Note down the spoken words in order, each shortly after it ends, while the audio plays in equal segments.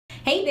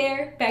Hey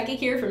there, Becca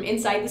here from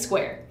Inside the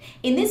Square.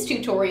 In this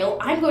tutorial,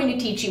 I'm going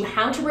to teach you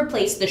how to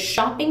replace the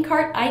shopping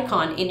cart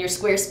icon in your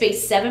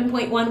Squarespace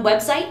 7.1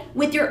 website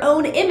with your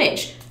own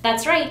image.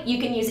 That's right, you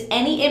can use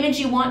any image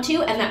you want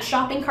to, and that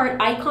shopping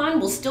cart icon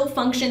will still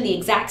function the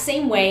exact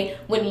same way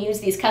when you use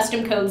these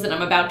custom codes that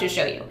I'm about to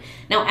show you.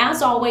 Now,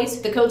 as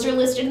always, the codes are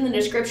listed in the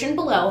description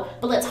below,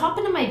 but let's hop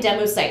into my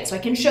demo site so I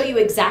can show you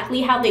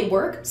exactly how they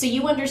work so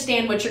you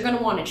understand what you're going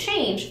to want to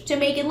change to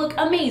make it look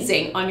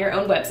amazing on your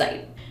own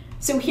website.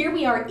 So here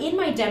we are in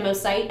my demo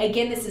site.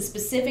 Again, this is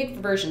specific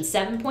for version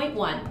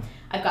 7.1.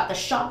 I've got the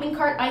shopping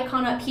cart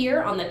icon up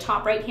here on the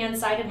top right-hand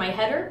side of my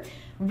header.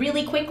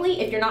 Really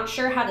quickly, if you're not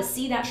sure how to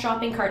see that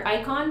shopping cart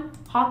icon,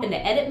 hop into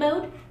edit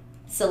mode,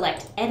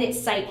 select edit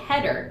site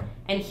header,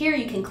 and here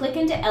you can click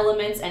into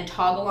elements and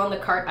toggle on the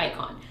cart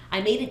icon.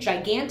 I made it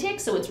gigantic,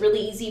 so it's really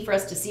easy for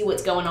us to see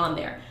what's going on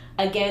there.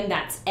 Again,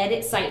 that's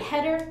edit site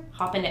header,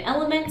 hop into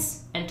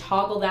elements, and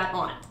toggle that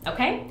on,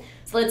 okay?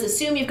 So let's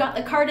assume you've got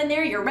the cart in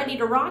there, you're ready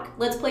to rock.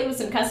 Let's play with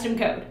some custom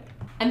code.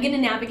 I'm gonna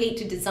navigate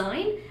to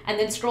design and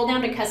then scroll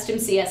down to custom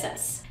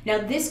CSS. Now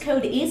this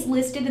code is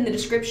listed in the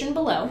description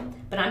below,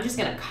 but I'm just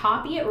gonna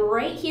copy it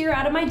right here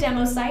out of my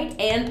demo site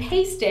and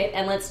paste it,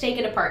 and let's take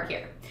it apart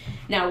here.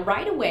 Now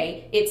right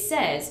away, it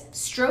says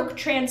stroke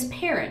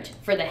transparent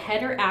for the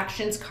header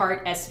actions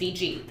cart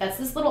SVG. That's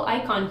this little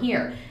icon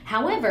here.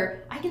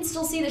 However, I can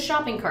still see the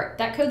shopping cart.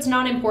 That code's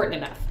not important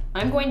enough.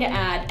 I'm going to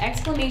add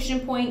exclamation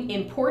point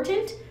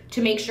important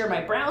to make sure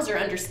my browser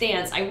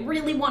understands. I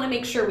really want to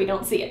make sure we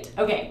don't see it.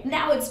 Okay,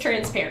 now it's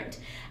transparent.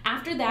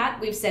 After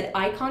that, we've said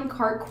icon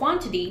cart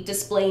quantity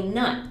display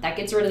none. That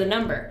gets rid of the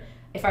number.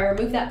 If I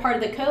remove that part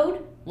of the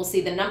code, we'll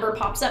see the number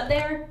pops up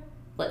there.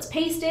 Let's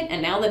paste it,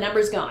 and now the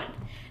number's gone.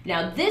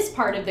 Now this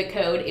part of the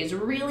code is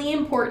really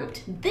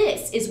important.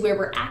 This is where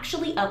we're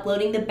actually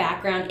uploading the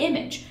background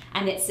image,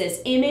 and it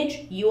says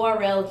image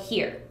URL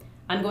here.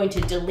 I'm going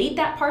to delete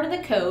that part of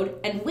the code,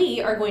 and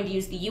we are going to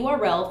use the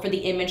URL for the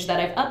image that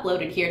I've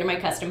uploaded here to my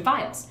custom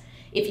files.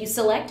 If you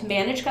select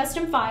Manage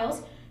Custom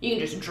Files, you can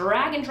just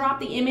drag and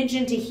drop the image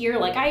into here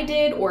like I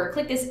did, or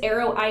click this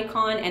arrow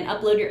icon and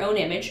upload your own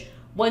image.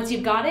 Once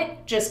you've got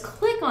it, just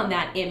click on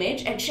that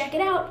image and check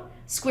it out.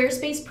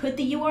 Squarespace put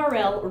the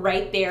URL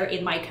right there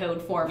in my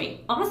code for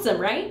me.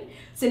 Awesome, right?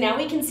 So now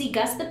we can see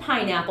Gus the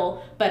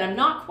pineapple, but I'm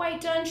not quite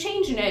done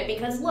changing it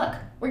because look,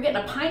 we're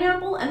getting a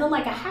pineapple and then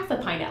like a half a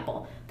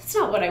pineapple. That's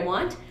not what I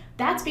want.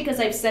 That's because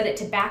I've set it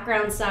to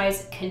background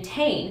size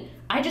contain.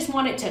 I just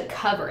want it to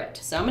cover it.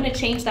 So I'm gonna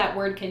change that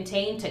word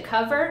contain to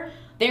cover.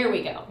 There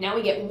we go. Now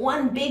we get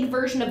one big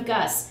version of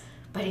Gus,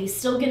 but he's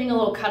still getting a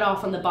little cut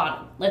off on the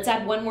bottom. Let's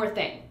add one more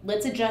thing.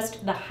 Let's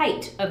adjust the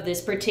height of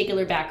this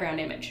particular background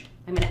image.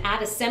 I'm gonna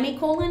add a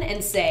semicolon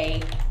and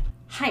say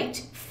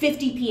height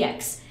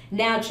 50px.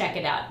 Now check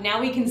it out.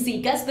 Now we can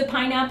see Gus the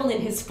pineapple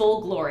in his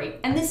full glory.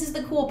 And this is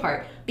the cool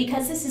part.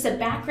 Because this is a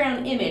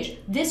background image,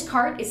 this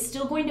cart is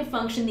still going to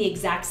function the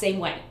exact same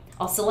way.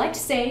 I'll select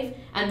save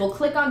and we'll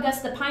click on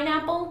Gus the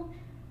pineapple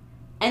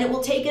and it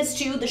will take us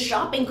to the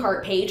shopping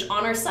cart page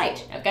on our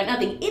site. I've got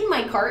nothing in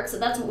my cart, so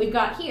that's what we've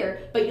got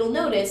here, but you'll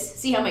notice,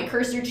 see how my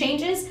cursor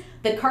changes?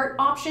 The cart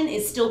option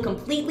is still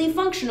completely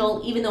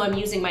functional even though I'm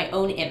using my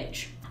own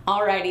image.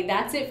 Alrighty,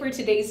 that's it for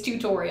today's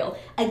tutorial.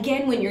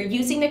 Again, when you're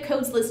using the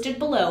codes listed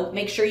below,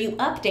 make sure you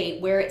update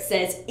where it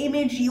says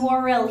image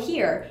URL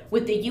here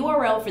with the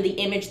URL for the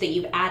image that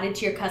you've added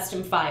to your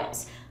custom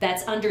files.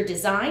 That's under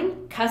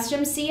Design,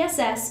 Custom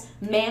CSS,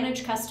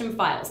 Manage Custom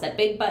Files, that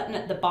big button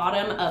at the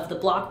bottom of the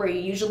block where you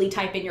usually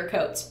type in your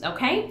codes,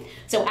 okay?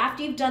 So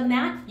after you've done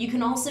that, you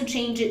can also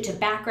change it to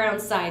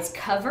background size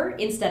cover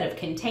instead of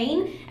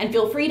contain, and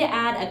feel free to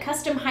add a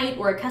custom height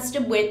or a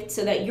custom width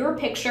so that your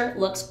picture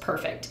looks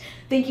perfect.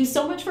 Thank you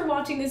so much for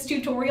watching this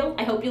tutorial.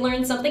 I hope you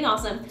learned something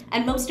awesome,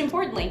 and most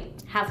importantly,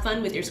 have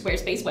fun with your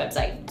Squarespace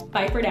website.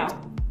 Bye for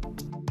now.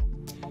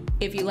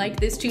 If you liked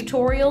this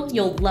tutorial,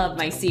 you'll love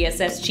my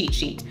CSS cheat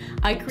sheet.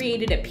 I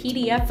created a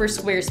PDF for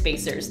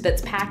Squarespacers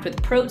that's packed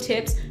with pro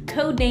tips,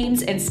 code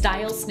names, and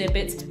style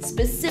snippets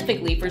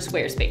specifically for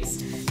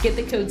Squarespace. Get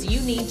the codes you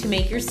need to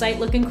make your site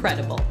look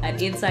incredible at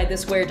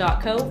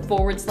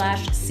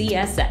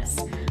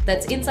insidethesquare.co/CSS.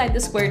 That's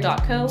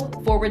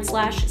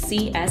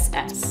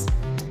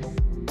insidethesquare.co/CSS.